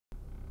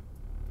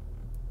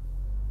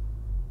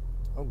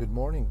Oh, good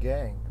morning,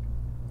 gang.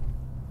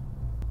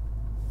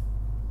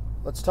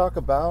 Let's talk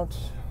about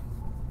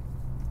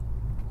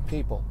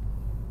people.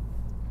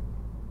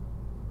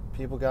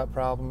 People got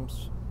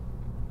problems,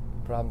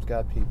 problems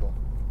got people.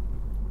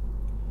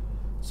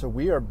 So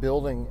we are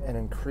building an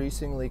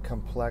increasingly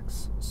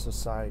complex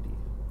society.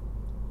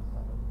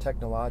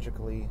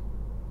 Technologically,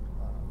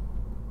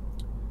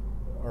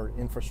 our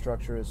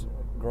infrastructure is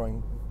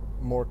growing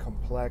more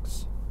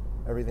complex.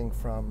 Everything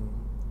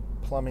from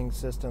plumbing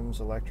systems,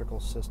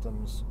 electrical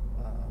systems,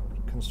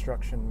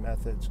 construction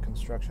methods,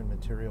 construction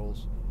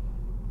materials,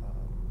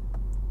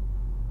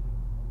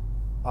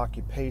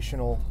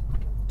 occupational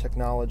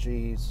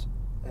technologies,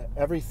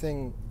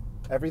 everything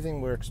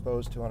we're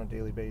exposed to on a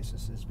daily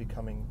basis is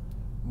becoming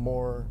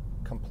more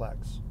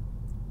complex.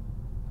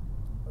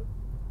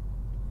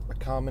 A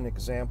common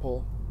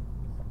example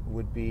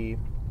would be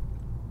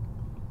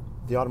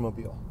the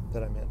automobile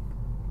that I'm in.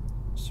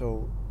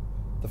 So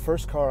the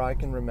first car I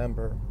can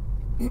remember,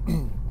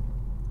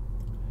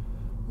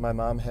 my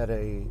mom had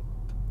a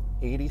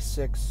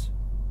 86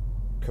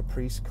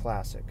 Caprice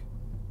Classic.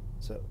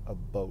 It's a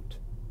boat.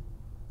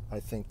 I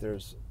think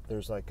there's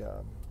like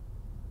a,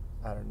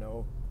 I don't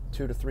know,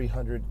 200 to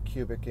 300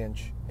 cubic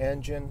inch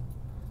engine,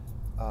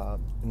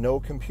 no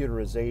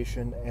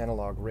computerization,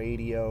 analog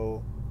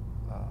radio,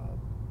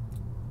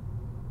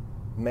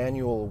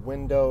 manual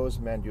windows,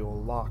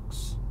 manual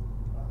locks.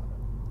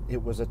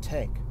 It was a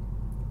tank.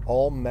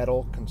 All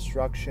metal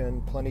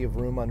construction, plenty of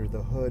room under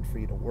the hood for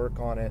you to work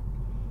on it.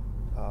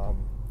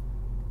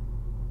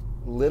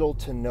 Little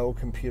to no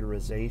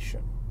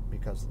computerization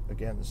because,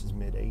 again, this is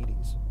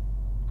mid-'80s.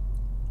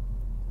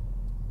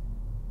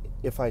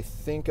 If I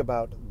think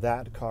about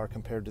that car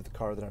compared to the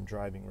car that I'm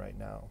driving right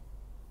now,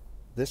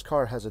 this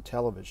car has a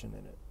television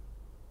in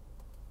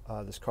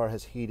it. This car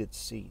has heated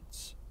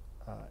seats.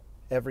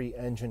 Every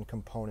engine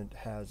component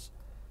has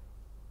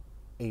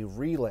a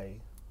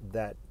relay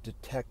that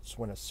detects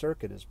when a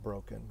circuit is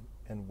broken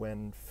and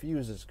when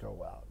fuses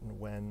go out and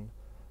when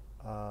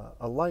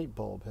a light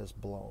bulb has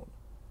blown.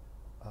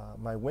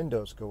 My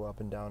windows go up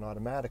and down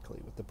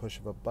automatically with the push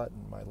of a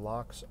button. My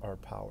locks are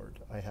powered.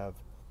 I have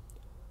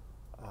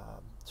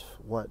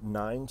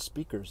 9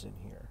 speakers in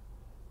here.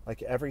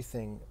 Like,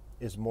 everything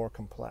is more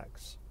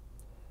complex,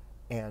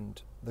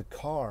 and the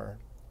car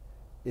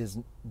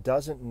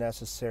doesn't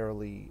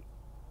necessarily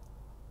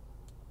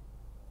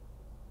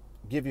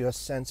give you a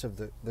sense of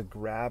the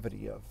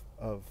gravity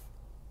of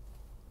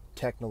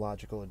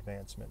technological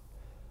advancement.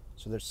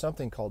 So there's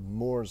something called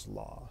Moore's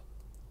Law,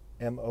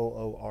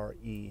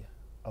 Moore''S,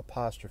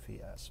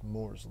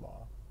 Moore's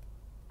Law.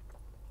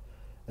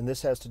 And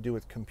this has to do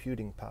with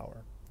computing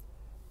power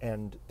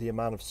and the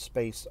amount of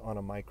space on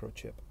a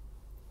microchip.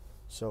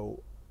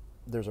 So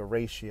there's a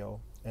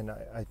ratio, and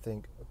I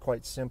think,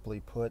 quite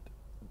simply put,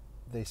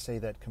 they say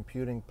that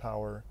computing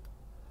power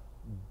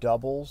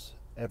doubles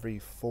every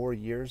 4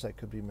 years. I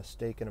could be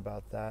mistaken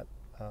about that.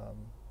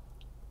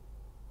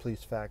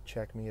 Please fact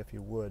check me if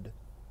you would.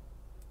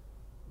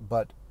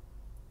 But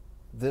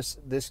this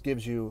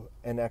gives you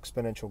an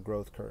exponential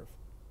growth curve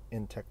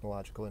in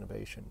technological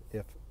innovation.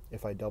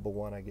 If I double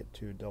 1, I get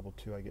 2, double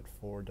 2, I get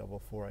 4, double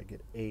 4, I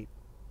get 8,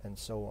 and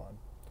so on.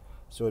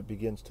 So it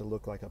begins to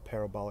look like a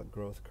parabolic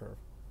growth curve.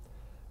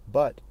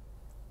 But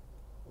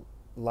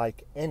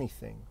like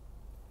anything,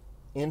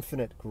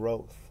 infinite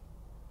growth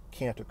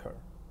can't occur,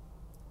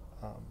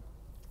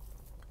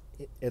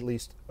 at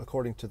least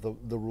according to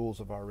the rules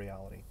of our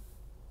reality.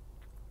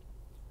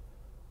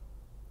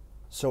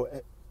 So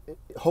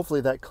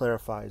hopefully that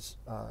clarifies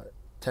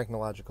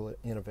technological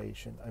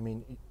innovation. I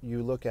mean,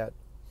 you look at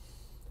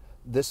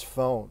this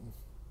phone,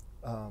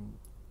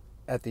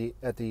 at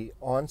the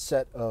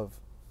onset of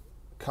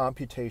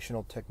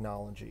computational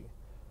technology,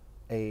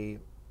 a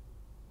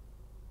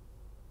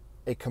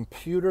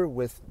computer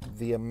with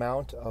the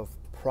amount of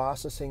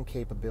processing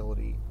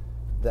capability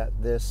that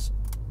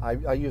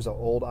I use an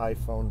old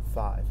iPhone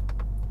 5.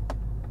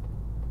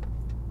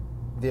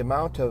 The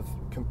amount of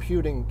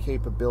computing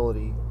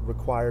capability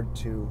required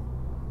to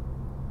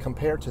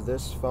compare to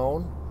this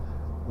phone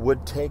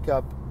would take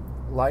up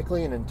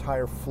likely an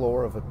entire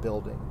floor of a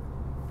building.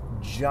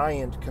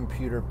 Giant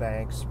computer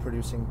banks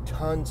producing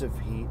tons of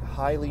heat,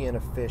 highly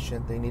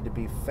inefficient. They need to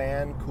be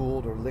fan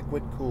cooled or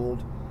liquid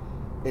cooled.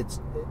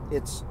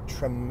 It's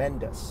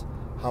tremendous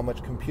how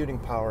much computing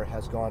power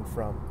has gone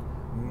from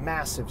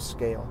massive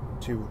scale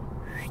to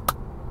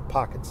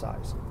pocket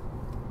size.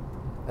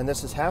 And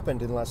this has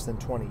happened in less than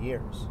 20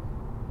 years.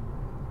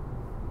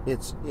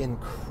 It's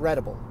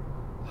incredible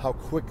how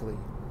quickly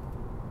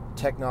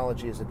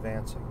technology is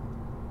advancing.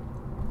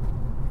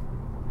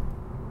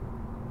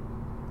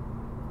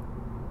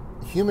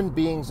 Human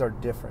beings are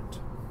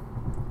different.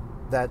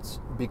 That's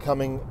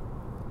becoming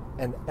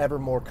an ever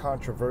more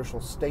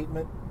controversial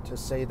statement, to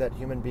say that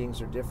human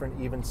beings are different.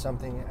 Even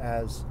something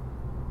as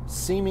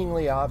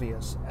seemingly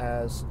obvious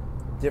as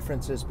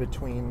differences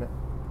between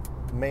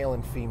male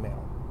and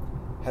female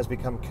has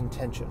become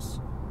contentious.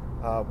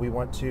 We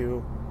want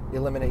to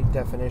eliminate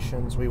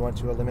definitions. We want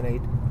to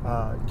eliminate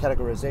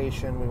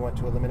categorization. We want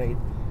to eliminate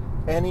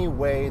any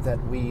way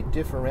that we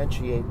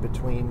differentiate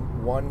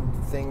between one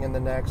thing and the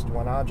next,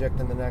 one object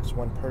and the next,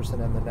 one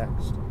person and the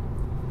next.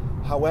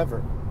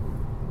 However,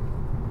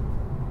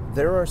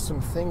 there are some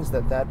things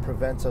that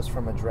prevents us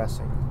from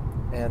addressing,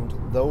 and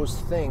those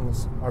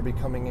things are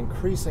becoming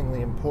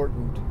increasingly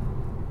important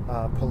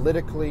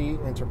politically,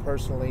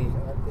 interpersonally,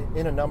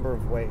 in a number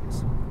of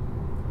ways.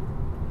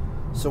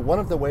 So one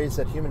of the ways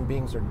that human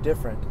beings are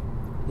different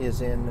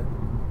is in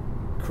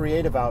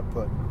creative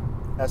output.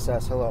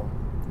 SS, hello.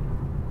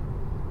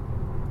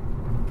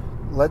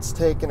 Let's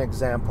take an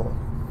example.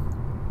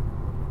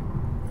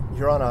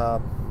 You're on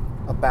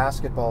a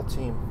basketball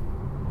team,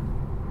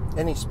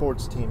 any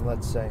sports team,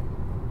 let's say.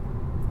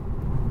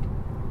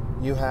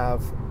 You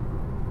have,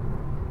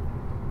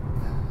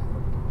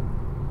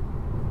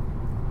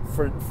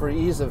 for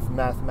ease of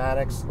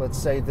mathematics, let's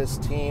say this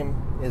team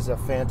is a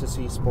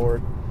fantasy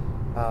sport,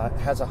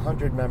 has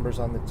 100 members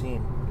on the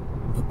team.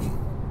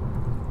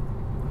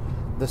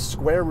 The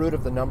square root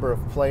of the number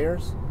of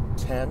players,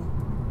 10,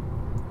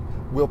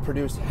 will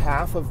produce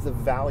half of the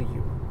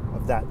value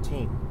of that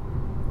team.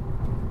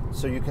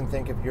 So you can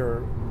think of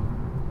your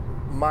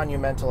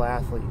monumental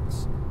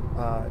athletes,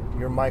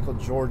 your Michael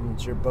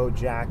Jordans, your Bo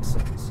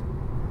Jacksons,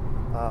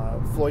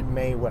 Floyd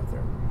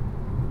Mayweather.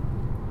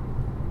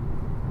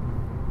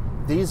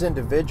 These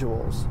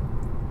individuals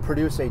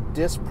produce a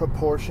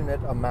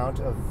disproportionate amount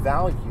of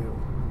value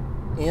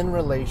in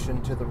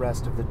relation to the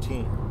rest of the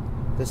team.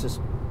 This is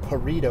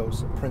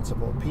Pareto's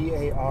principle,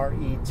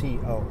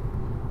 Pareto.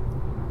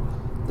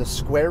 The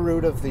square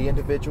root of the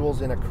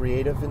individuals in a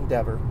creative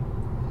endeavor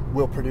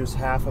will produce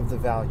half of the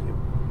value.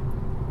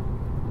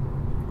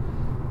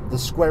 The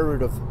square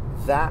root of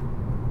that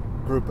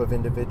group of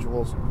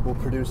individuals will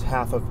produce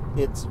half of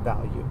its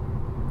value,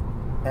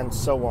 and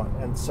so on,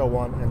 and so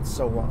on, and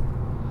so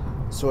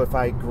on. So if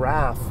I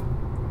graph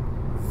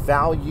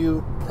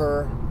value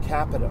per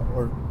capita,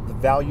 or the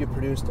value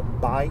produced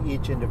by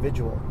each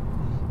individual,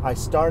 I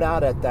start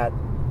out at that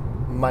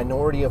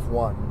minority of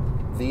one,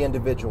 the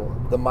individual,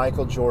 the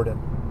Michael Jordan,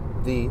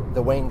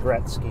 the Wayne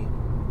Gretzky.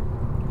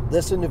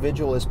 This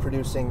individual is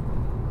producing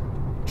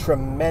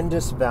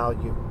tremendous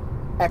value,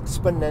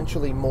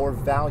 exponentially more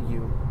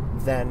value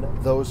than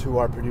those who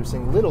are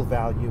producing little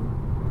value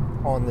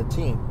on the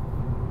team.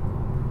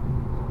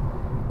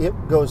 It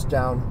goes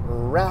down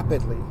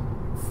rapidly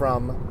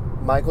from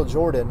Michael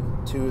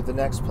Jordan to the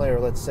next player,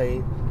 let's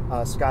say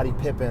Scottie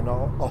Pippen,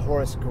 a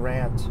Horace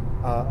Grant,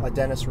 a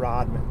Dennis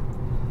Rodman.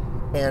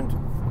 And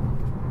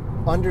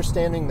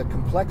understanding the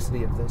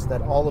complexity of this,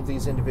 that all of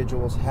these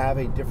individuals have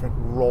a different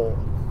role.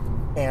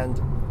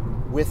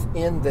 And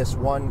within this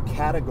one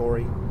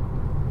category,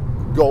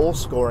 goal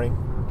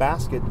scoring,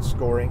 basket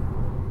scoring,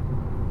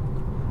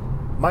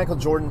 Michael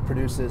Jordan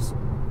produces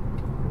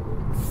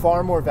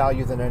far more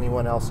value than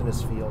anyone else in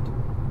his field.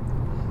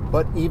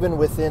 But even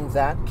within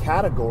that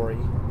category,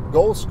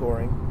 goal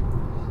scoring,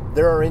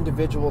 there are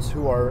individuals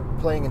who are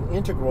playing an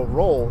integral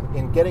role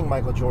in getting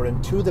Michael Jordan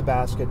to the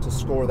basket to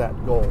score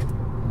that goal.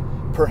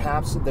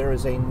 Perhaps there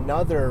is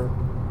another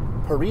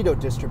Pareto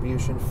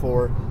distribution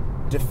for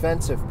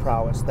defensive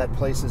prowess that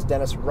places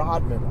Dennis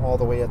Rodman all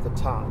the way at the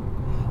top.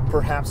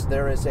 Perhaps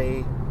there is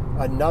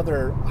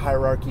another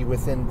hierarchy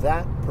within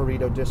that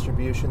Pareto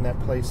distribution that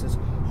places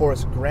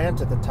Horace Grant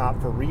at the top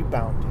for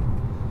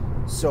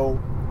rebounding. So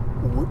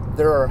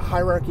there are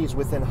hierarchies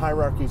within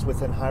hierarchies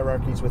within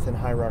hierarchies within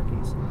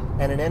hierarchies.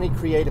 And in any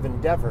creative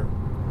endeavor,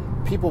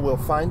 people will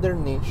find their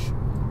niche,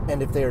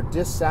 and if they are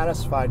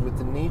dissatisfied with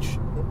the niche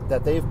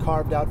that they've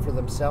carved out for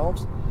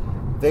themselves,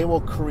 they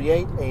will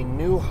create a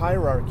new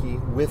hierarchy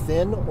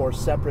within or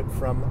separate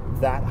from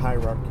that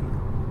hierarchy.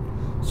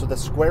 So the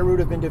square root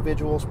of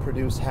individuals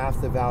produce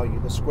half the value.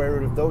 The square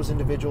root of those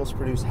individuals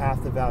produce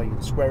half the value.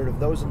 The square root of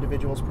those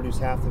individuals produce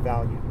half the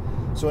value.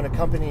 So in a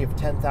company of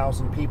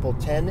 10,000 people,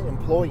 10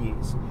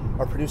 employees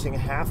are producing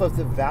half of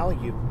the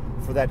value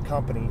for that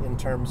company in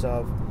terms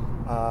of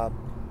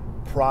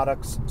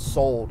products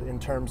sold, in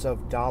terms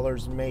of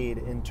dollars made,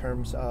 in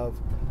terms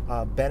of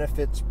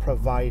benefits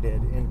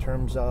provided, in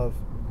terms of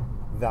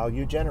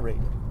value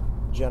generated,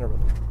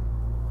 generally.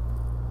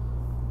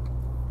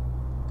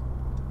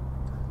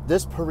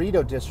 This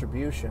Pareto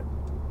distribution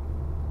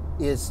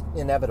is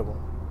inevitable.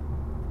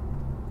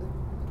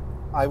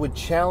 I would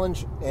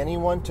challenge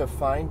anyone to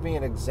find me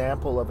an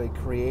example of a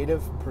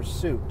creative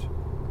pursuit,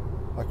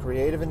 a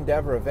creative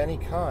endeavor of any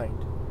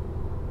kind,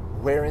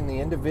 wherein the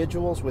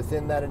individuals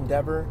within that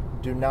endeavor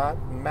do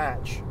not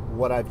match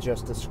what I've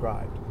just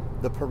described,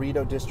 the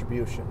Pareto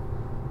distribution.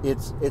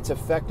 It's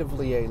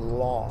effectively a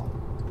law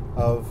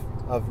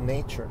of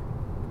nature,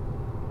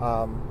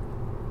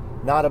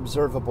 not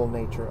observable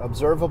nature.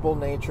 Observable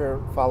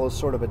nature follows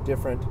sort of a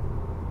different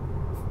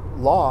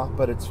law,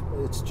 but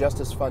it's just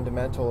as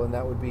fundamental, and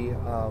that would be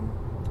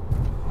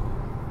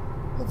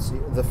let's see,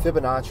 the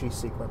Fibonacci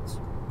sequence.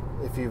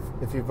 If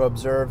you've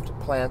observed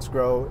plants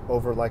grow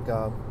over like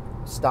a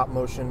stop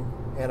motion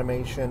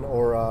animation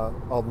or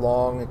a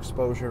long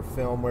exposure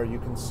film where you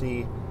can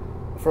see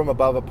from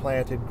above a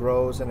plant it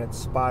grows and it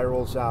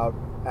spirals out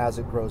as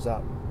it grows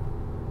up.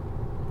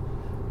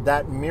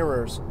 that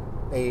mirrors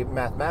a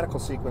mathematical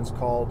sequence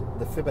called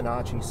the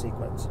Fibonacci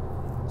sequence.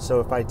 So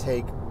if I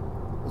take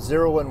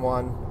 0 and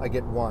 1, I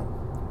get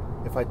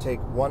 1. If I take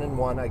 1 and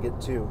 1, I get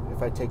 2.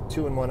 If I take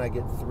 2 and 1, I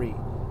get 3.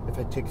 If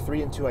I take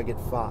 3 and 2, I get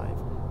 5.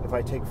 If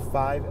I take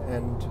 5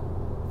 and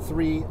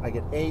 3, I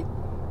get 8.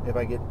 If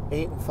I get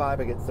 8 and 5,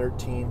 I get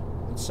 13,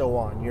 and so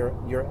on.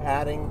 You're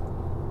adding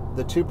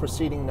the two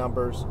preceding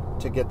numbers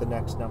to get the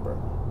next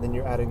number. Then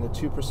you're adding the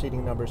two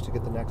preceding numbers to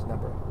get the next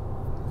number.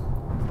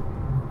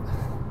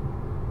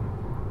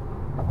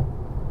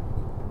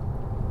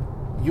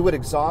 You would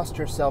exhaust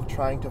yourself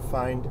trying to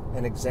find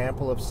an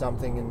example of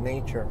something in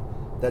nature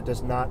that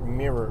does not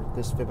mirror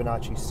this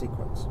Fibonacci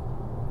sequence.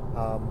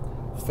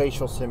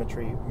 Facial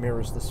symmetry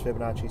mirrors this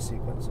Fibonacci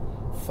sequence.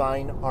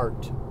 Fine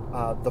art,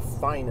 the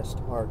finest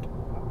art,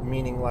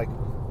 meaning like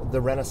the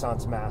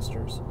Renaissance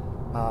masters,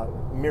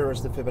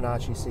 mirrors the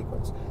Fibonacci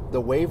sequence. The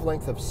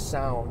wavelength of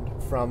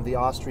sound from the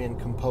Austrian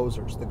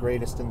composers, the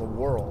greatest in the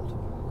world,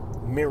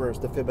 mirrors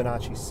the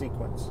Fibonacci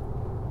sequence.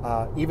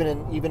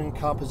 Even in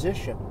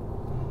composition,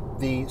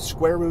 the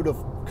square root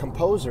of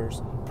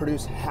composers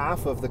produce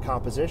half of the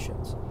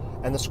compositions,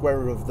 and the square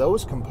root of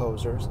those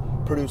composers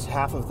produce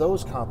half of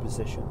those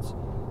compositions.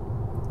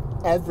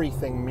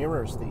 Everything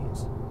mirrors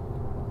these,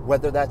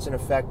 whether that's an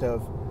effect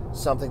of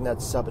something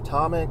that's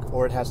subatomic,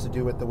 or it has to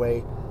do with the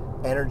way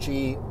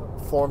energy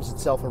forms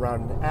itself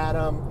around an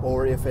atom,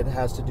 or if it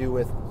has to do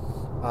with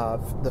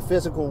the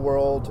physical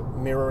world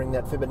mirroring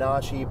that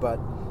Fibonacci, but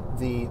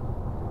the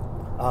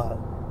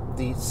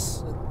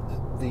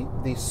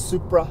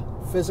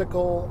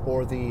supra-physical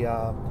or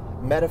the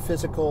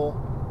metaphysical,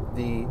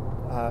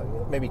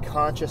 maybe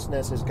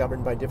consciousness is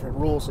governed by different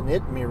rules, and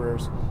it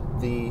mirrors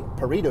the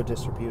Pareto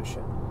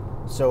distribution.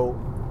 So,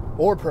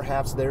 or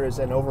perhaps there is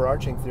an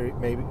overarching theory.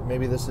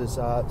 Maybe this is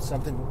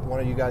something one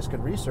of you guys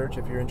could research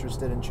if you're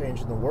interested in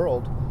changing the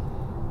world.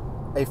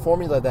 A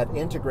formula that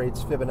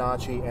integrates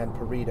Fibonacci and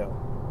Pareto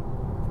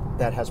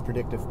that has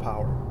predictive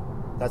power.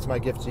 That's my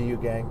gift to you,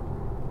 gang.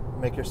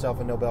 Make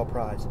yourself a Nobel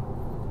Prize.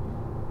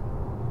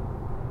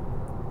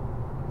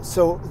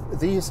 So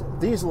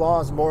these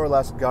laws more or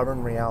less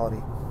govern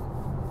reality.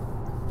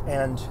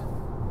 And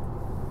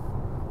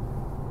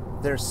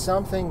there's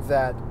something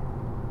that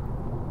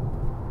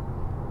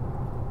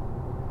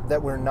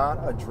we're not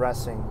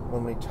addressing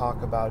when we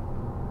talk about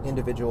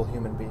individual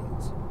human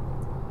beings.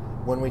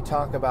 When we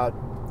talk about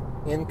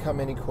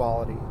income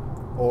inequality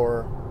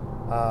or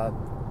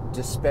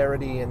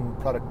disparity in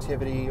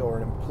productivity or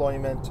in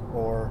employment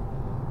or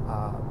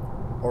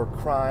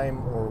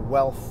crime or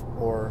wealth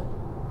or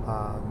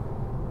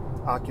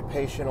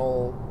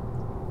occupational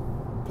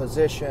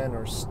position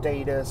or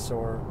status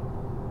or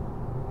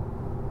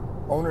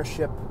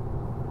ownership,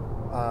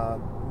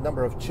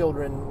 number of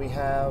children we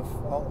have,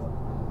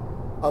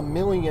 a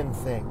million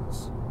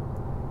things.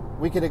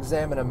 We could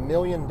examine a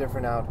million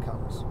different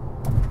outcomes.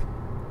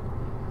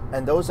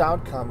 And those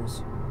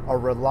outcomes are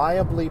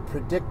reliably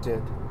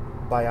predicted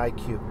by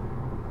IQ.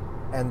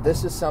 And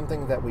this is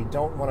something that we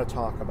don't want to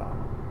talk about.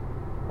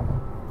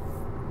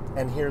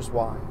 And here's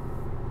why.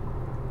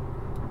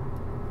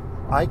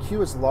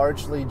 IQ is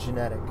largely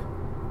genetic.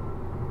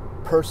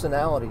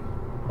 Personality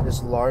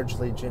is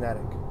largely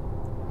genetic.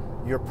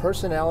 Your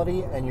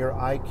personality and your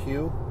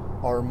IQ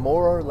are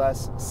more or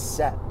less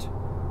set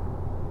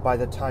by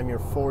the time you're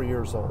 4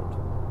 years old,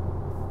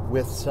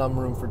 with some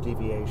room for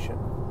deviation,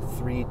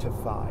 3 to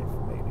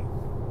 5 maybe.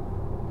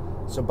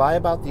 So by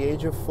about the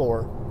age of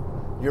 4,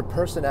 your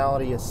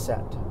personality is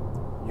set.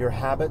 Your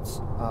habits,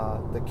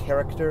 the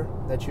character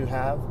that you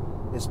have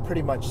is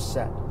pretty much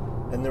set.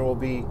 And there will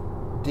be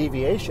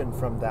deviation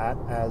from that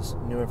as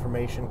new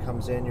information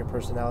comes in, your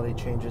personality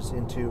changes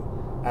into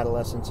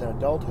adolescence and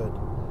adulthood.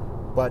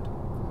 But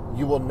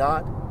you will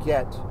not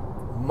get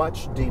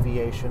much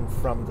deviation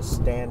from the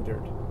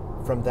standard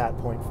from that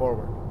point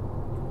forward.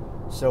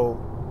 So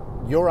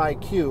your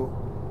IQ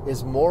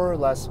is more or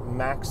less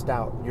maxed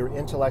out. Your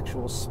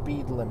intellectual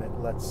speed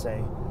limit, let's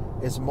say,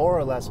 is more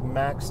or less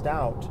maxed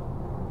out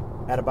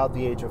at about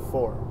the age of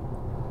 4.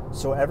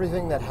 So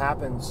everything that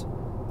happens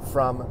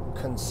from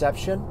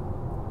conception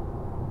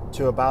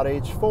to about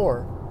age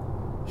 4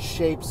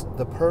 shapes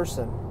the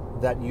person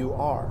that you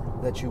are,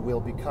 that you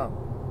will become.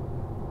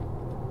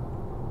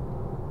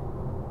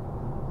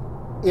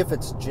 If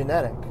it's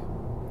genetic,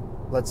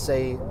 let's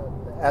say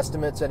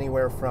estimates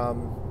anywhere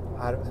from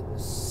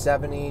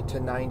 70 to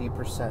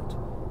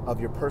 90% of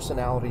your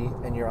personality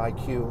and your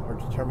IQ are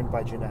determined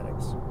by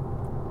genetics.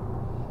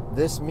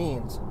 This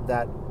means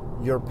that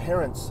your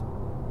parents'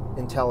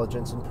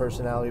 intelligence and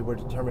personality were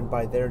determined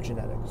by their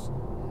genetics,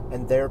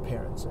 and their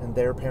parents, and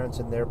their parents,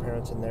 and their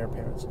parents, and their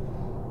parents.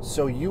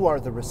 So you are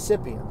the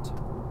recipient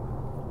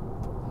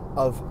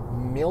of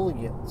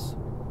millions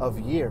of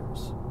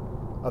years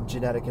of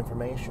genetic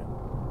information.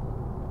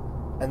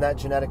 And that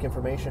genetic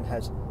information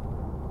has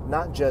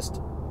not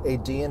just a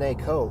DNA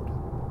code,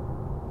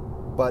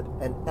 but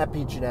an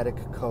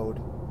epigenetic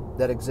code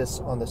that exists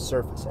on the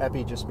surface.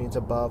 Epi just means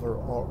above or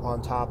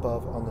on top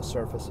of, on the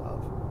surface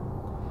of.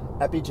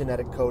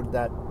 Epigenetic code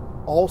that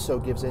also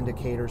gives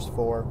indicators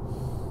for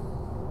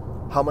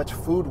how much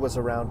food was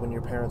around when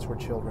your parents were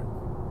children,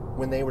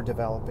 when they were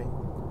developing,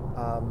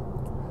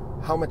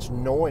 how much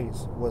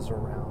noise was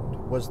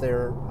around. Was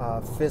there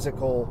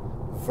physical,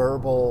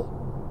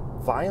 verbal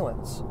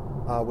violence?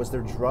 Was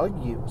there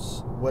drug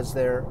use? Was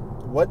there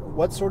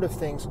what sort of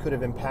things could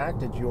have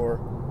impacted your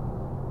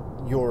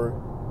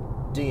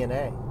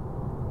DNA?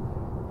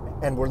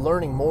 And we're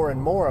learning more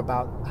and more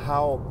about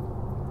how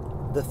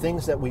the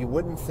things that we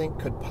wouldn't think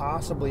could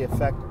possibly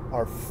affect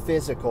our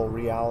physical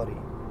reality,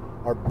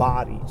 our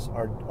bodies,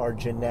 our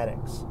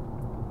genetics,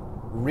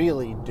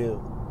 really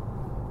do.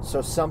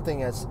 So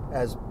something as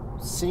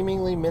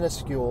seemingly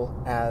minuscule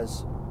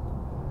as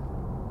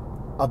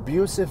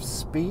abusive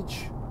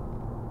speech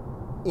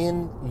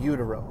in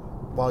utero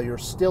while you're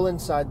still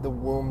inside the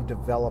womb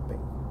developing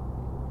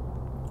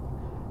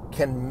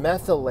can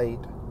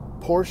methylate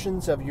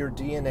portions of your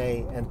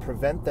DNA and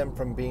prevent them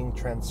from being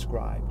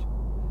transcribed.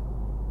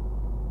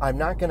 I'm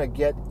not going to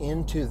get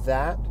into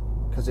that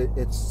because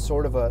it's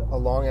sort of a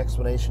long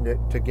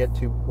explanation to get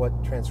to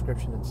what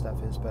transcription and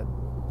stuff is, but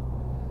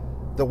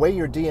the way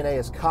your DNA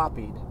is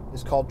copied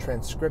is called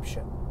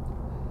transcription.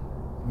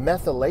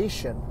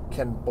 Methylation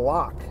can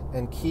block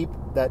and keep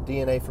that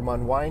DNA from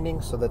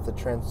unwinding so that the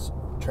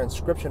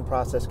transcription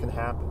process can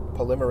happen.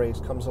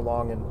 Polymerase comes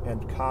along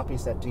and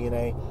copies that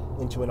DNA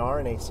into an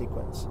RNA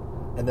sequence.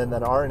 And then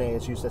that RNA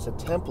is used as a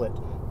template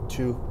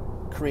to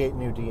create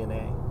new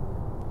DNA.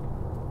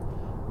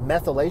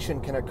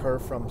 Methylation can occur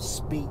from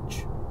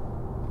speech.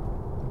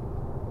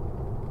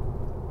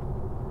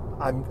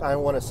 I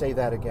want to say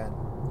that again.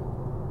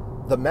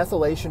 The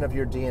methylation of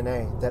your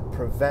DNA that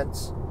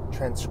prevents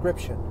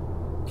transcription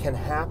can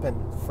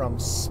happen from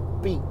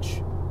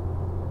speech.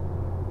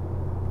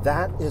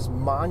 That is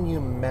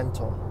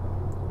monumental.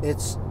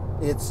 It's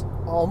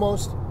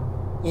almost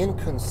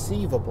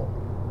inconceivable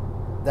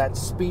that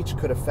speech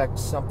could affect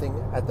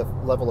something at the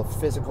level of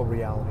physical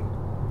reality.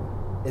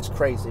 It's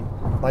crazy.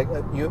 Like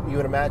you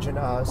would imagine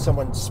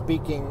someone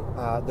speaking,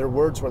 their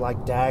words were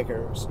like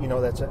daggers. You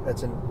know, that's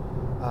an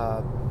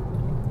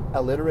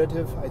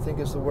alliterative, I think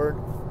is the word,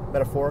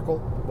 metaphorical,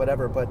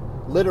 whatever, but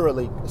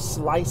literally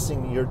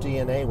slicing your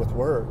DNA with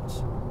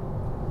words.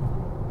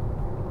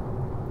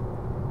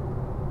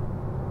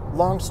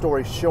 Long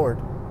story short,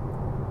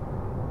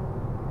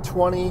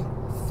 20,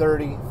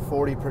 30,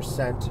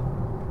 40%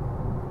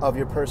 of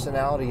your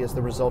personality is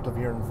the result of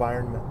your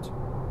environment.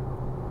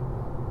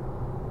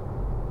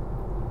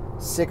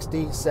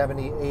 60,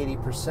 70,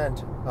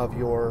 80% of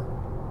your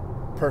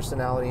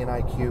personality and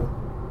IQ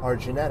are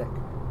genetic.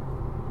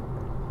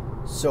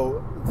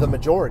 So the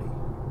majority,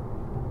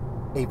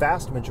 a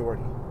vast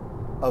majority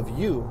of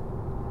you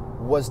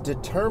was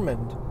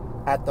determined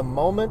at the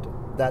moment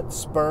that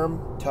sperm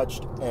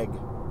touched egg.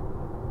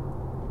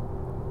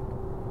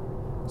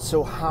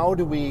 So how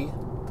do we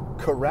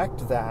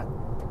correct that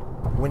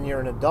when you're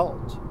an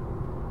adult?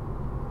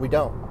 We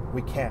don't.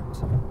 We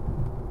can't.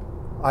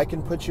 I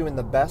can put you in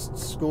the best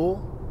school.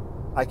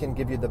 I can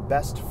give you the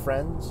best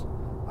friends.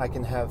 I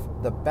can have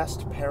the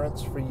best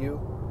parents for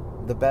you,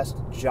 the best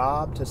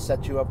job to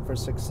set you up for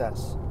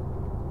success.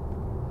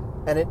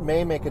 And it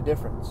may make a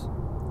difference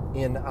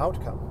in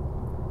outcome.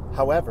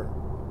 However,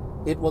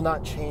 it will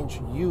not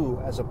change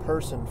you as a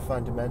person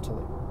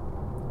fundamentally.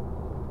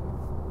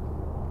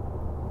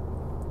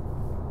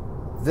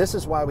 This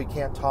is why we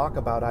can't talk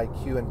about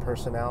IQ and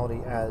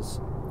personality as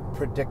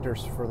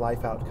predictors for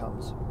life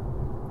outcomes,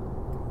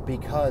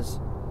 because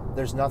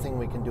there's nothing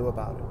we can do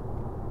about it.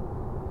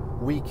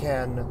 We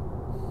can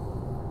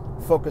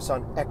focus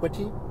on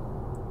equity,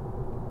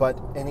 but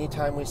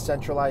anytime we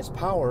centralize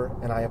power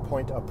and I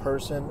appoint a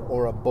person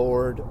or a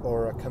board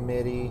or a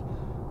committee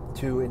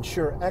to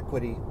ensure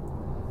equity,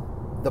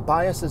 the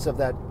biases of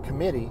that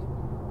committee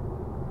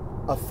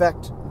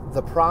affect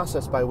the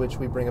process by which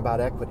we bring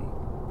about equity.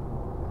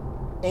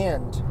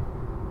 And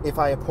if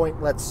I appoint,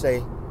 let's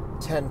say,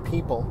 10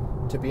 people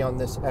to be on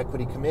this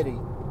equity committee,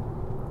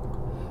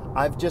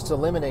 I've just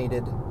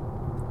eliminated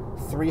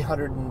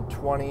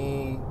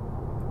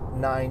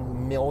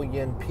 329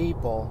 million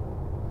people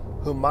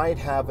who might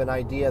have an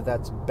idea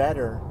that's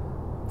better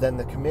than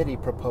the committee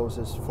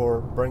proposes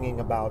for bringing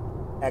about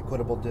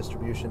equitable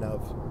distribution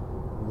of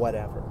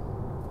whatever.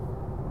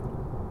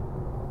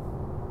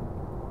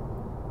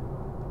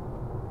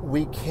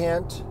 We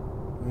can't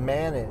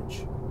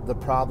manage the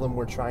problem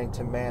we're trying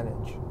to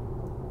manage,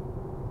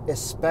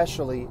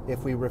 especially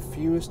if we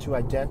refuse to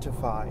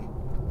identify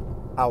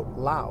out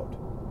loud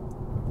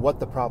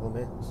what the problem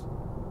is.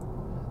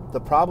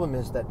 The problem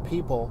is that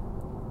people,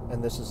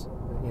 and this is,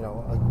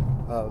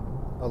 a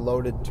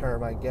loaded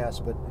term, I guess,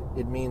 but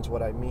it means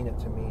what I mean it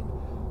to mean.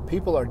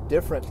 People are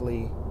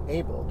differently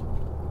abled.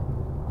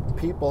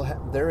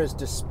 There is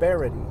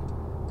disparity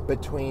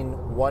between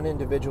one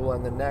individual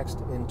and the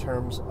next in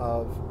terms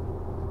of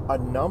a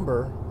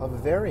number of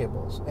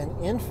variables, an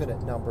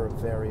infinite number of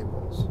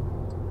variables.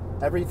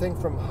 Everything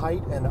from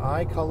height and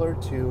eye color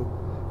to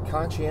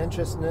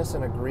conscientiousness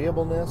and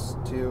agreeableness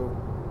to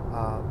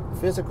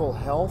physical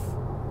health,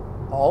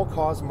 all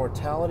cause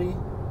mortality.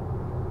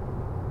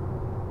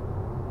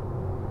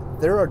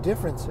 there are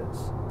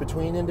differences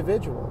between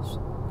individuals.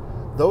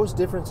 Those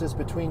differences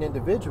between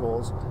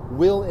individuals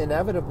will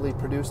inevitably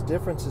produce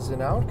differences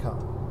in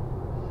outcome.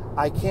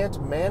 I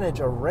can't manage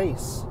a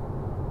race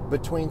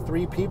between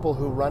three people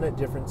who run at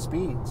different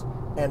speeds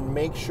and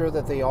make sure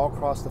that they all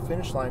cross the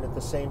finish line at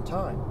the same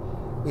time.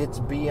 It's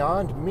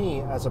beyond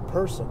me as a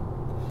person.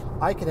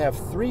 I could have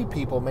three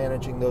people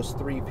managing those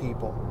three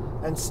people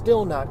and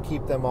still not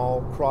keep them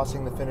all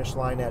crossing the finish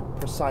line at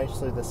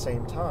precisely the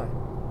same time.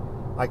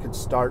 I could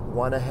start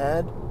one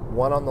ahead,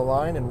 one on the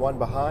line, and one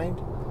behind,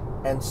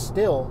 and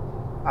still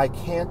I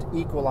can't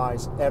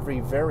equalize every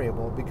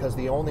variable because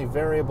the only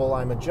variable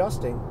I'm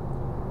adjusting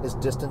is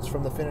distance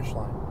from the finish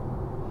line.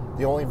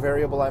 The only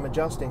variable I'm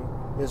adjusting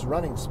is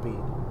running speed.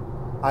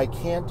 I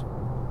can't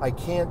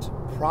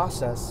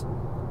process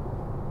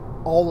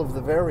all of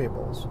the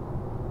variables.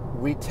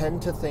 We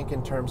tend to think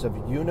in terms of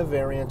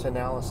univariate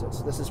analysis.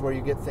 This is where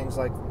you get things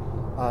like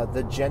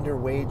the gender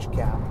wage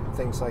gap,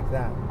 things like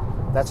that.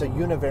 That's a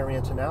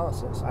univariate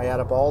analysis. I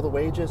add up all the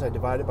wages, I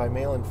divide it by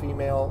male and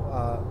female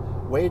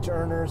wage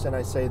earners, and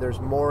I say there's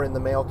more in the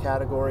male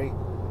category,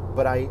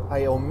 but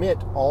I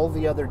omit all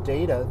the other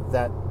data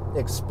that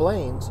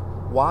explains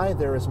why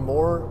there is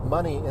more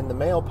money in the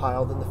male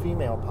pile than the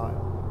female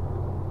pile.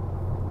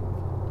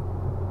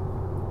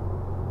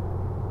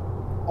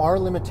 Our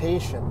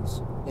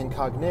limitations in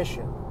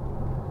cognition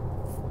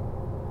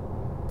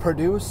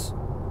produce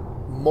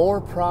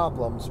more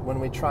problems when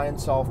we try and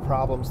solve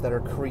problems that are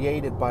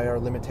created by our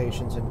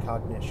limitations in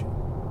cognition.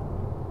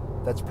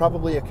 That's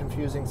probably a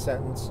confusing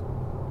sentence.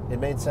 It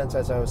made sense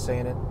as I was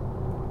saying it.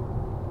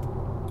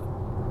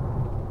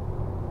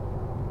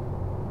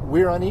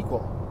 We're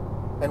unequal,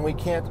 and we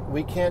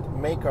can't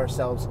make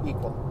ourselves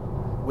equal.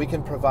 We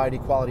can provide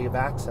equality of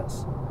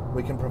access.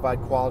 We can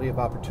provide quality of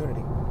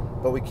opportunity,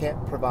 but we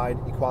can't provide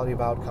equality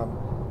of outcome.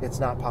 It's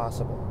not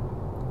possible.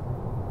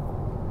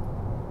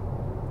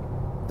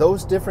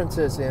 Those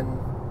differences in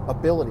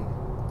ability,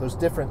 those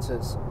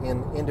differences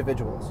in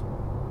individuals,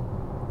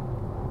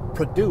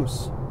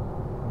 produce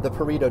the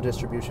Pareto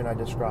distribution I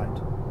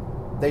described.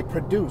 They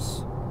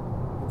produce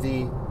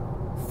the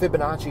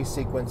Fibonacci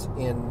sequence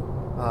in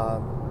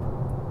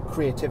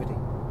creativity.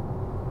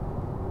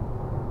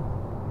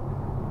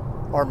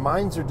 Our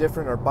minds are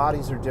different, our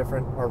bodies are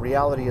different, our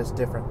reality is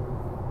different.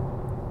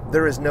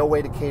 There is no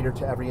way to cater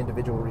to every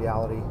individual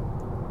reality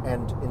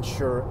and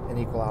ensure an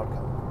equal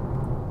outcome.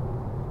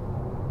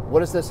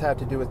 What does this have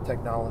to do with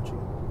technology?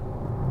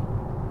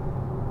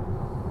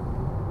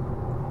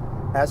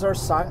 As our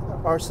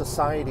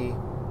society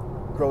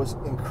grows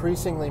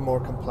increasingly more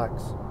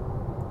complex,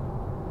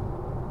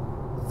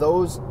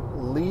 those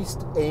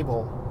least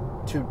able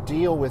to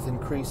deal with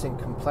increasing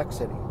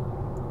complexity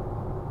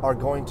are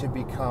going to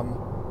become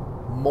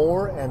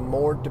more and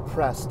more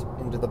depressed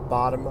into the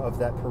bottom of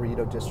that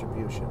Pareto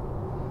distribution,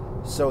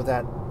 so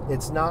that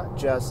it's not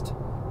just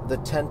the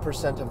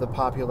 10% of the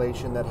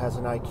population that has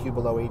an IQ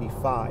below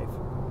 85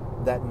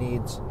 that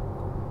needs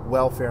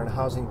welfare and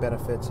housing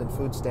benefits and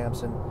food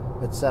stamps and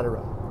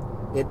etc.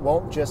 It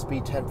won't just be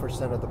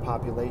 10% of the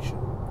population,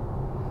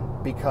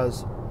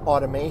 because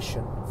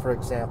automation, for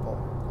example,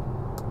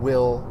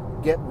 will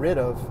get rid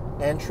of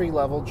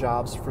entry-level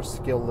jobs for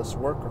skillless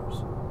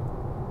workers.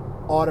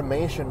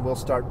 Automation will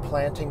start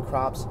planting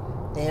crops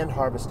and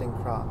harvesting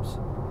crops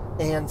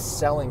and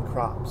selling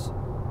crops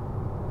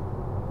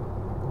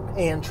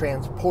and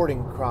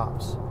transporting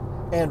crops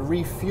and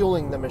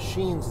refueling the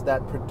machines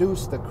that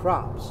produce the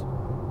crops.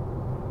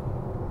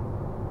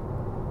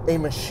 A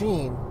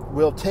machine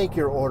will take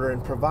your order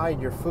and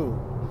provide your food.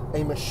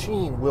 A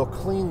machine will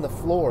clean the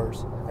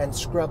floors and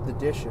scrub the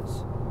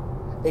dishes.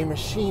 A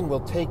machine will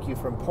take you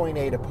from point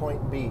A to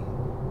point B.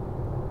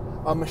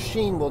 A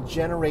machine will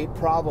generate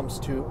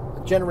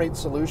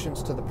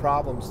solutions to the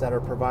problems that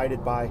are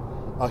provided by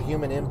a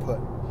human input.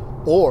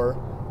 Or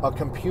a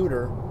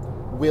computer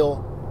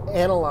will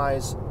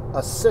analyze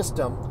a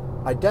system,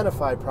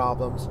 identify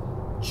problems,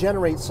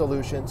 generate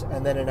solutions,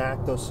 and then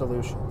enact those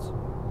solutions.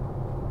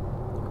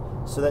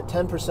 So that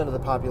 10% of the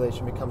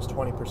population becomes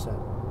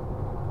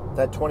 20%.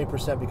 That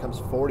 20% becomes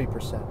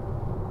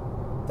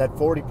 40%. That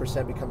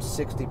 40% becomes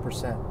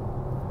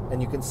 60%.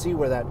 And you can see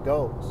where that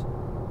goes.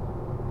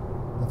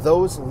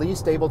 Those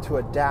least able to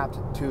adapt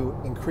to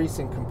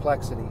increasing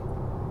complexity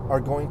are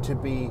going to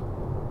be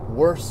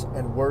worse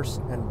and worse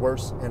and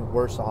worse and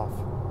worse off.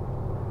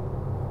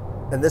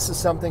 And this is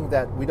something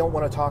that we don't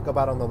want to talk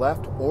about on the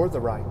left or the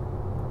right.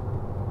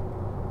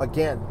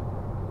 Again,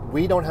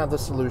 we don't have the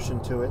solution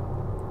to it,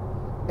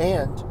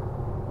 and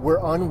we're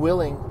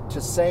unwilling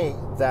to say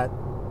that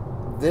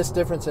this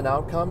difference in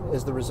outcome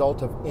is the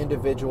result of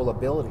individual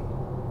ability.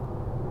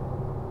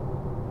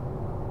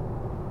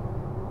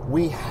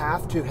 We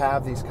have to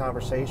have these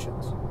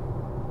conversations,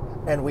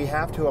 and we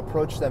have to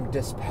approach them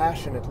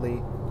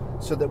dispassionately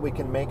so that we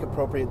can make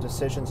appropriate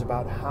decisions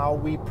about how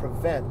we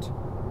prevent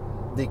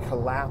the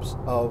collapse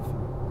of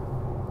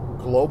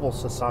global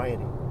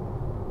society.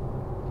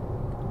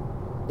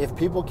 If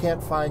people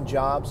can't find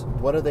jobs,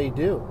 what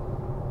do?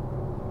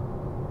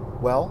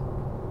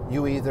 Well,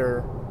 you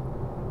either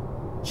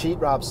cheat,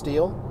 rob,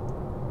 steal,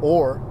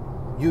 or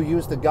you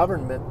use the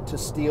government to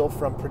steal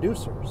from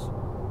producers.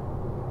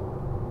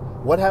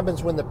 What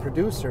happens when the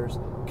producers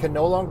can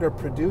no longer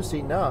produce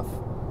enough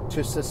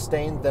to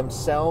sustain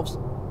themselves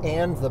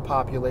and the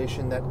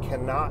population that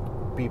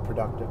cannot be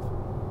productive?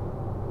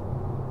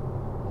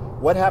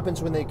 What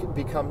happens when they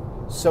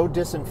become so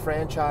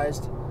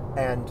disenfranchised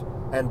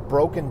and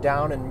broken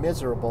down and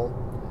miserable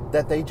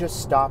that they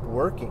just stop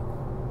working?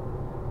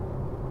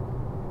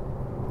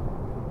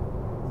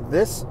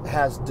 This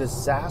has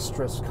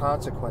disastrous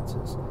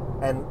consequences,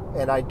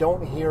 and I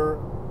don't hear,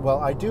 well,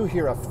 I do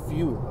hear a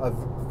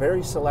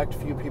very select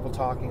few people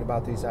talking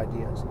about these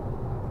ideas.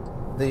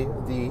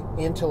 The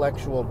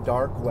intellectual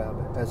dark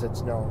web, as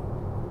it's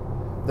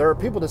known. There are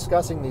people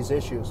discussing these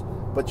issues,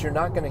 but you're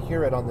not going to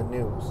hear it on the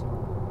news.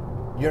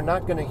 You're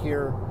not going to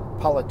hear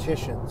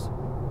politicians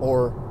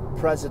or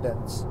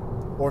presidents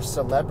or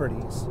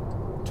celebrities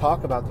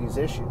talk about these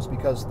issues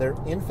because they're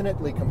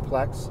infinitely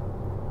complex.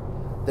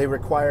 They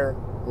require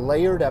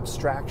layered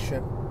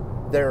abstraction.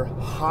 They're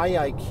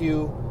high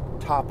IQ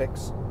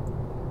topics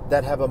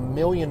that have a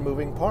million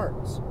moving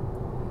parts.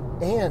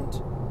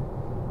 And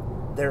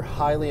they're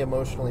highly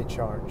emotionally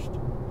charged.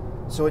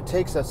 So it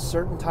takes a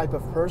certain type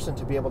of person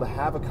to be able to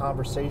have a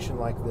conversation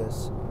like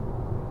this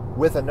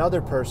with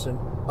another person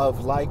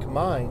of like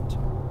mind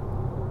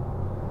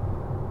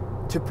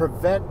to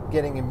prevent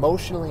getting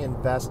emotionally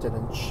invested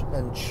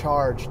and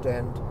charged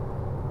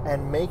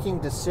and making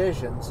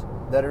decisions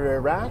that are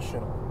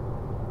irrational,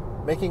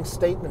 making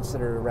statements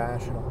that are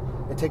irrational.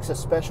 It takes a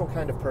special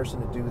kind of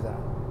person to do that.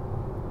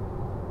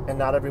 And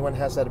not everyone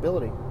has that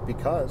ability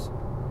because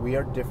we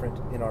are different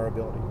in our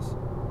abilities.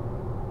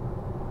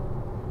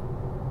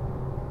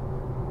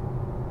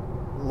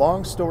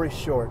 Long story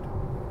short,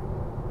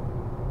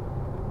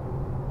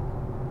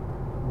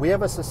 we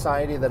have a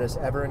society that is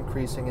ever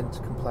increasing in its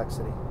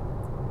complexity,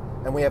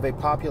 and we have a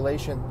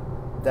population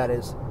that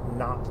is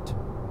not.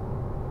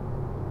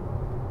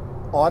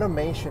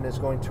 Automation is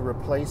going to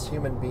replace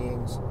human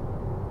beings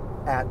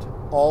at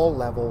all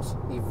levels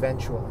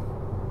eventually.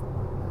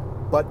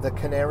 But the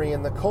canary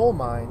in the coal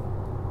mine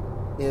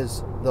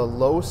is the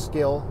low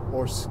skill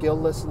or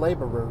skillless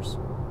laborers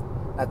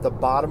at the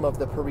bottom of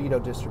the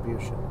Pareto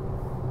distribution.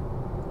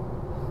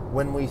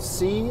 When we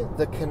see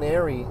the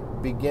canary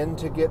begin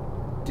to get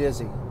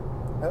dizzy,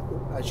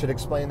 I should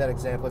explain that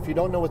example. If you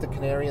don't know what the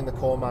canary in the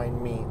coal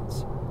mine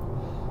means,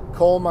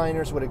 coal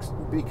miners would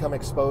become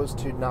exposed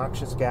to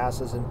noxious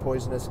gases and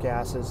poisonous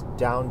gases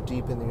down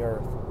deep in the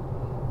earth.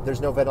 There's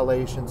no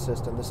ventilation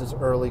system. This is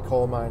early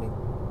coal mining.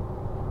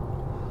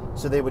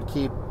 So they would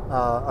keep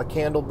a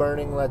candle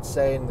burning, let's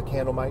say, and the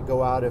candle might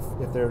go out if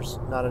there's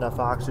not enough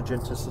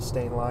oxygen to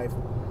sustain life.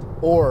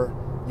 Or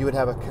you would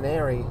have a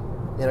canary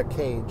in a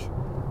cage,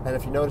 and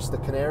if you notice the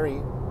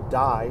canary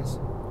dies,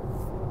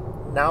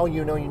 now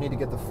you know you need to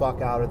get the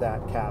fuck out of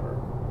that cavern.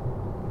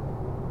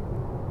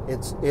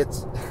 It's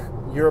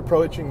you're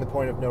approaching the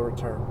point of no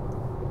return.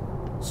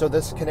 So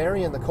this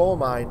canary in the coal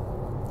mine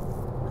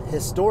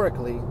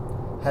historically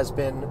has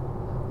been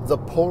the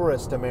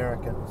poorest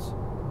Americans.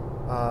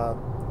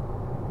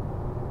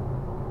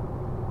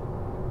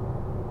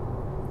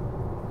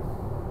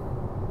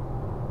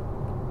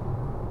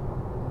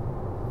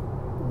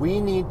 We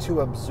need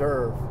to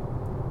observe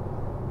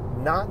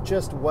not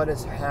just what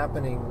is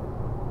happening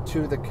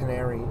to the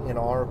canary in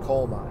our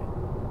coal mine,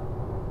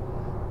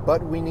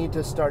 but we need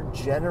to start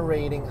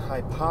generating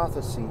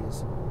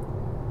hypotheses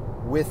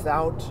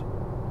without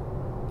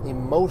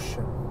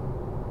emotion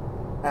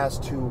as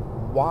to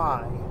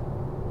why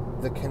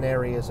the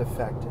canary is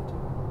affected.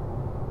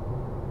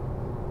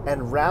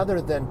 And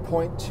rather than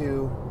point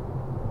to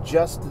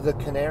just the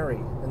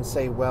canary and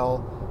say,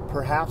 well,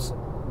 perhaps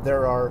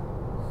there are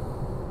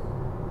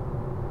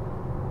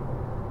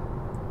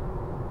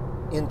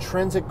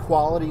intrinsic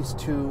qualities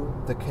to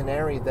the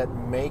canary that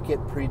make it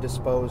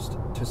predisposed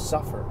to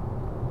suffer,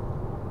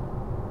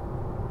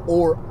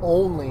 or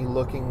only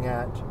looking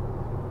at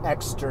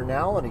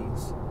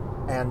externalities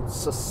and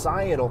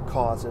societal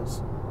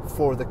causes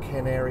for the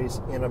canary's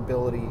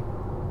inability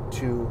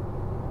to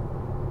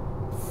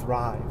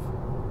thrive.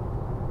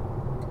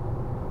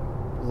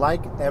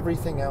 Like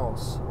everything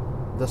else,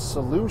 the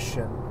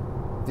solution,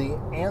 the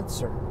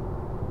answer,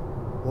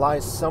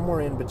 lies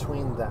somewhere in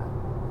between that.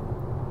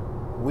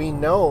 We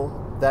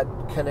know that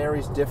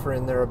canaries differ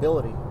in their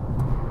ability,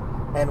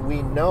 and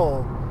we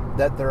know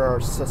that there are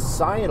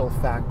societal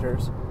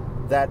factors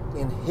that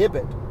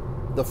inhibit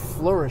the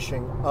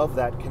flourishing of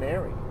that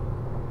canary.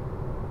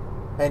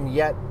 And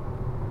yet,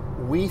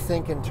 we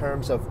think in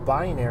terms of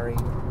binary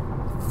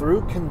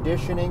through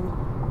conditioning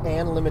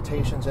and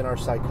limitations in our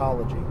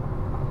psychology.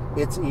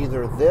 It's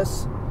either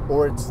this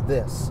or it's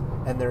this,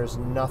 and there's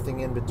nothing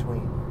in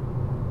between.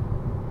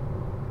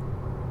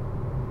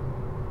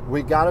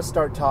 We got to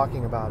start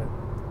talking about it.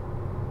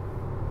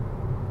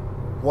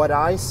 What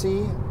I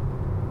see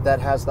that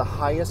has the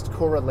highest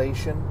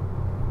correlation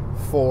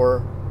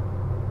for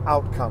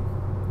outcome,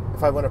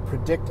 if I want to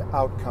predict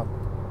outcome,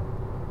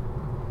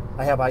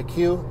 I have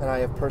IQ and I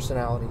have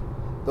personality.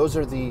 Those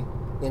are the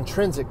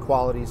intrinsic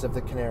qualities of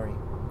the canary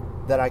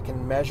that I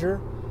can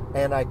measure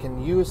and I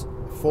can use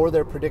for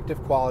their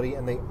predictive quality,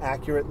 and they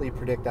accurately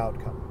predict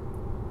outcome.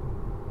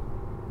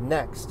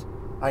 Next,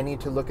 I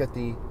need to look at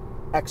the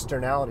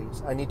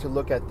externalities. I need to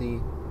look at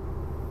the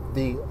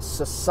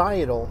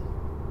societal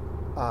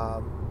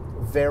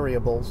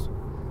variables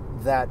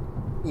that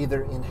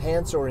either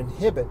enhance or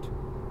inhibit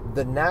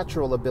the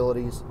natural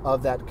abilities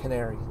of that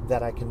canary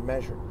that I can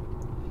measure.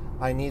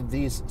 I need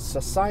these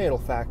societal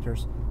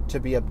factors to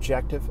be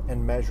objective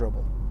and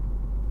measurable.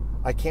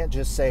 I can't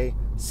just say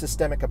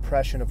systemic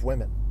oppression of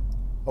women.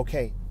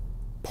 Okay,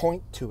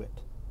 point to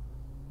it.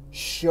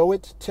 Show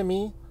it to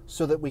me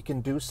so that we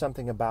can do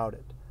something about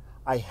it.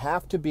 I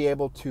have to be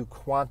able to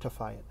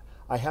quantify it.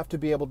 I have to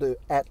be able to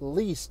at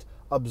least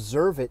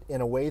observe it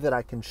in a way that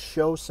I can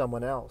show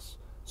someone else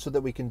so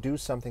that we can do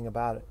something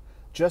about it.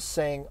 Just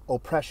saying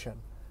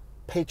oppression,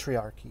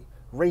 patriarchy,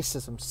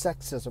 racism,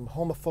 sexism,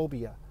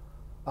 homophobia,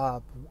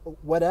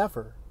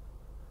 whatever.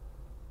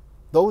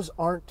 Those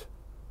aren't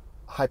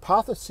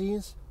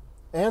hypotheses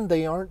and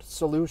they aren't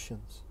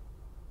solutions.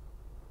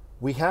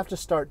 We have to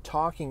start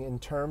talking in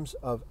terms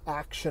of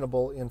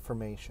actionable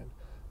information.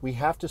 We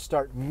have to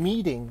start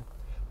meeting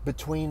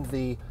between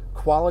the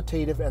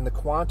qualitative and the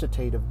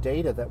quantitative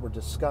data that we're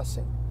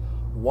discussing.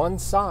 One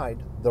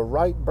side, the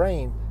right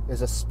brain,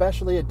 is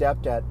especially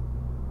adept at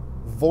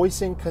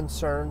voicing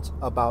concerns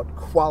about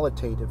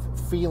qualitative,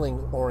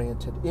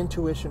 feeling-oriented,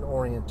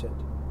 intuition-oriented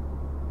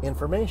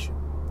information.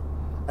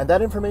 And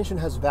that information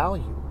has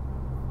value.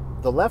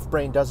 The left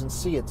brain doesn't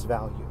see its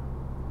value.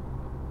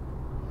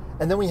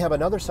 And then we have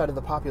another side of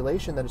the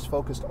population that is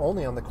focused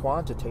only on the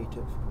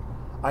quantitative.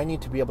 I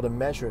need to be able to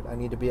measure it. I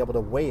need to be able to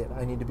weigh it.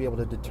 I need to be able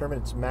to determine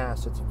its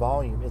mass, its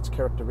volume, its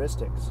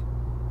characteristics.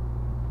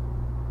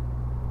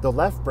 The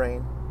left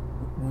brain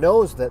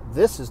knows that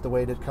this is the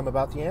way to come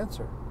about the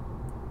answer.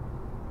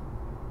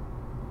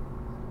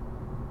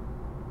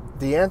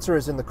 The answer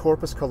is in the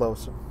corpus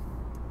callosum.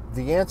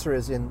 The answer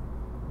is in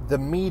the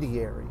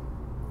mediary,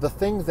 the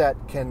thing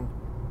that can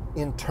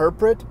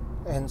interpret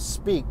and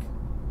speak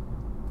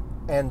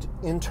and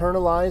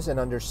internalize and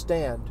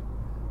understand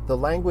the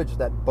language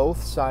that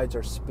both sides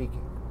are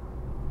speaking.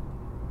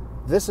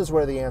 This is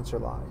where the answer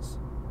lies.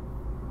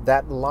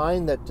 That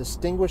line that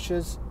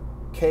distinguishes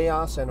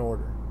chaos and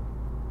order.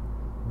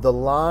 The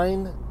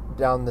line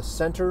down the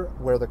center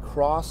where the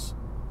cross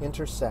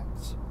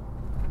intersects.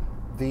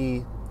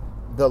 The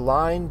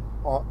line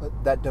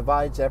that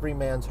divides every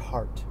man's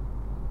heart.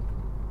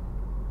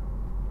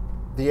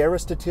 The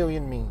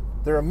Aristotelian mean.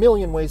 There are a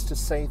million ways to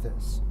say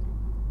this.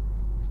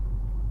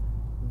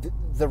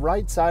 The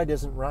right side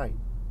isn't right.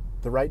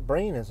 The right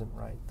brain isn't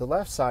right. The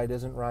left side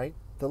isn't right.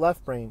 The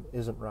left brain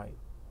isn't right.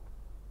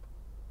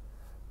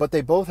 But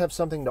they both have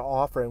something to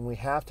offer, and we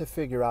have to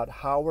figure out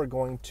how we're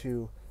going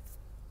to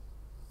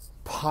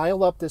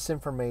pile up this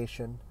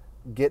information,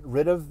 get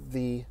rid of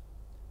the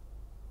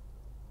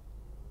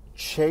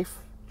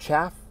chaff,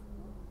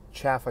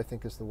 I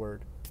think is the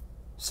word.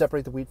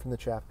 Separate the wheat from the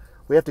chaff.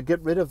 We have to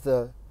get rid of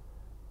the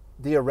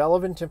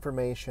irrelevant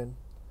information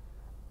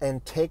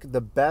and take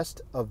the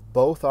best of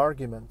both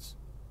arguments,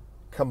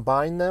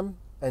 combine them,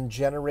 and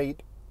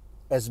generate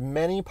as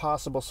many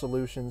possible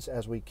solutions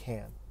as we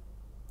can.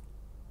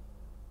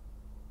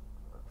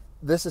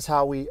 This is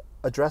how we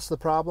address the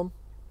problem.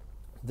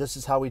 This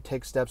is how we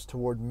take steps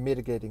toward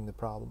mitigating the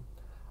problem.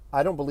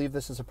 I don't believe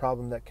this is a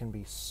problem that can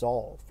be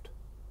solved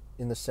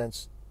in the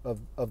sense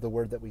of the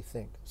word that we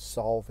think,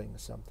 solving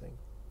something.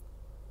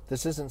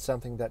 This isn't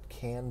something that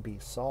can be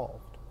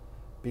solved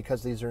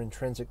because these are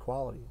intrinsic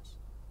qualities.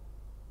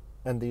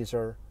 And these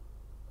are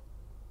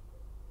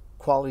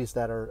qualities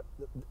that are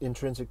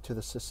intrinsic to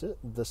the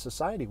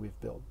society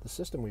we've built, the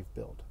system we've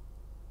built.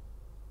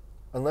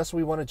 Unless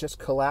we want to just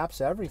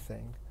collapse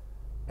everything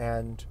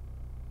and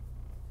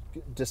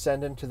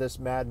descend into this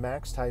Mad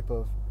Max type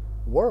of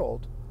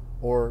world,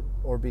 or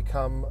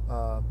become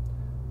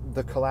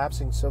the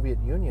collapsing Soviet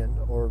Union,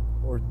 or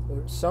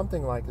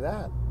something like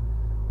that,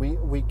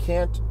 we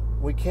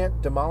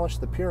can't demolish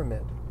the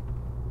pyramid.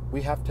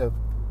 We have to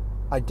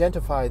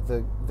identify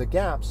the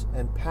gaps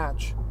and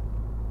patch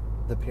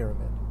the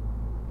pyramid.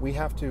 We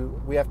have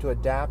to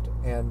adapt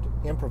and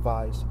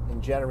improvise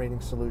in generating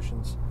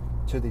solutions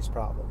to these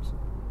problems,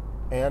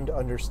 and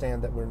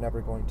understand that we're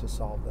never going to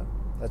solve them.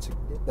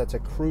 That's a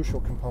crucial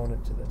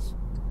component to this.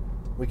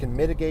 We can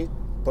mitigate,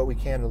 but we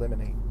can't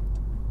eliminate.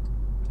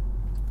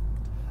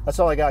 That's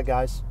all I got,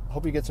 guys.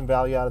 Hope you get some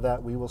value out of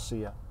that. We will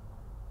see ya.